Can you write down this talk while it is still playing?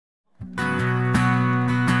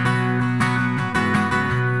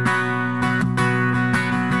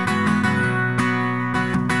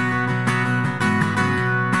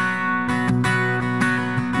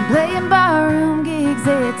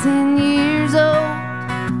10 years old.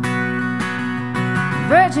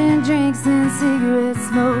 Virgin drinks and cigarette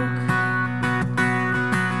smoke.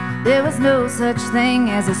 There was no such thing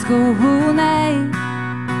as a school night.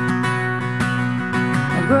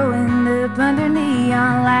 Growing up under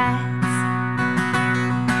neon lights.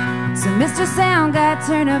 So Mr. Sound Guy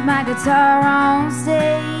turned up my guitar on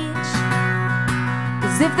stage.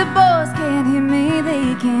 'Cause if the boys can't hear me,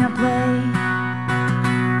 they can't play.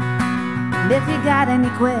 And if you got any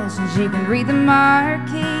questions, you can read the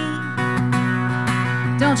marquee.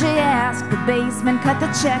 Don't you ask the bassman, cut the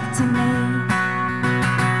check to me.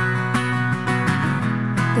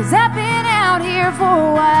 'Cause I've been out here for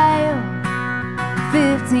a while,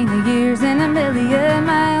 15 years and a million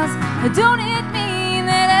miles. Don't it mean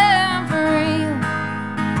that I'm for real?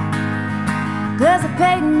 'Cause I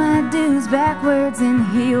paid my dues backwards in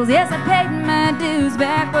heels. Yes, I paid my dues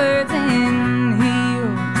backwards in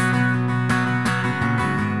heels.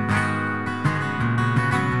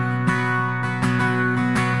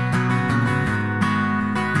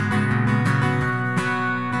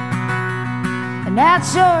 And that's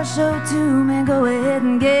your show too, man, go ahead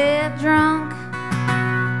and get drunk.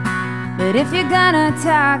 But if you're gonna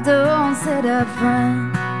talk, don't sit up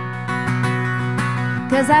front.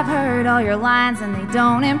 'Cause I've heard all your lines and they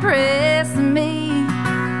don't impress me.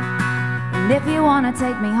 And if you wanna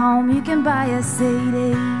take me home, you can buy a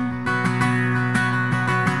CD.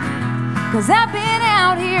 'Cause I've been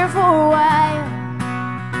out here for a while,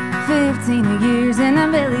 15 years and a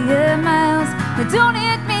million miles. But don't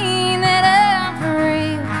it mean that I'm for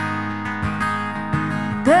real?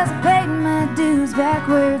 'Cause I paid my dues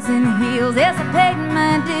backwards in heels. Yes, I paid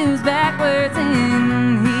my dues backwards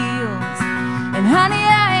in heels. And honey,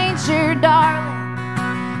 I ain't your darling.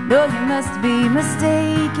 No, you must be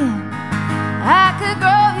mistaken. I could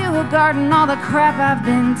grow you a garden, all the crap I've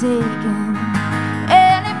been taking.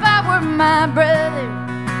 And if I were my brother,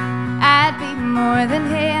 I'd be more than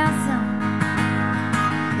handsome.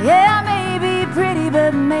 Yeah, I may be pretty,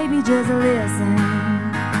 but maybe just listen.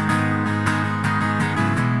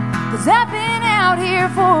 'Cause I've been out here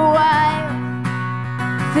for a while,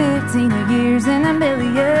 15 years and a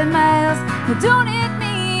million miles. But don't it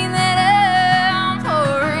mean that I'm for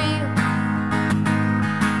real?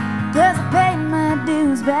 'Cause I paid my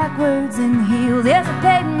dues backwards in heels. Yes, I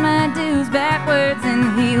paid my dues backwards in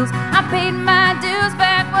heels. I paid my dues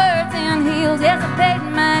backwards in heels. Yes, I paid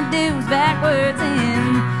my dues backwards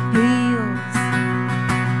in heels.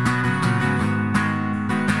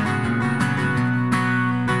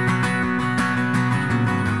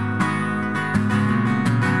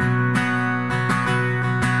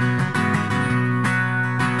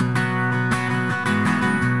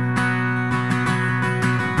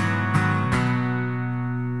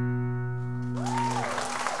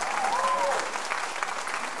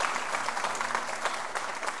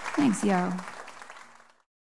 Thanks, y'all.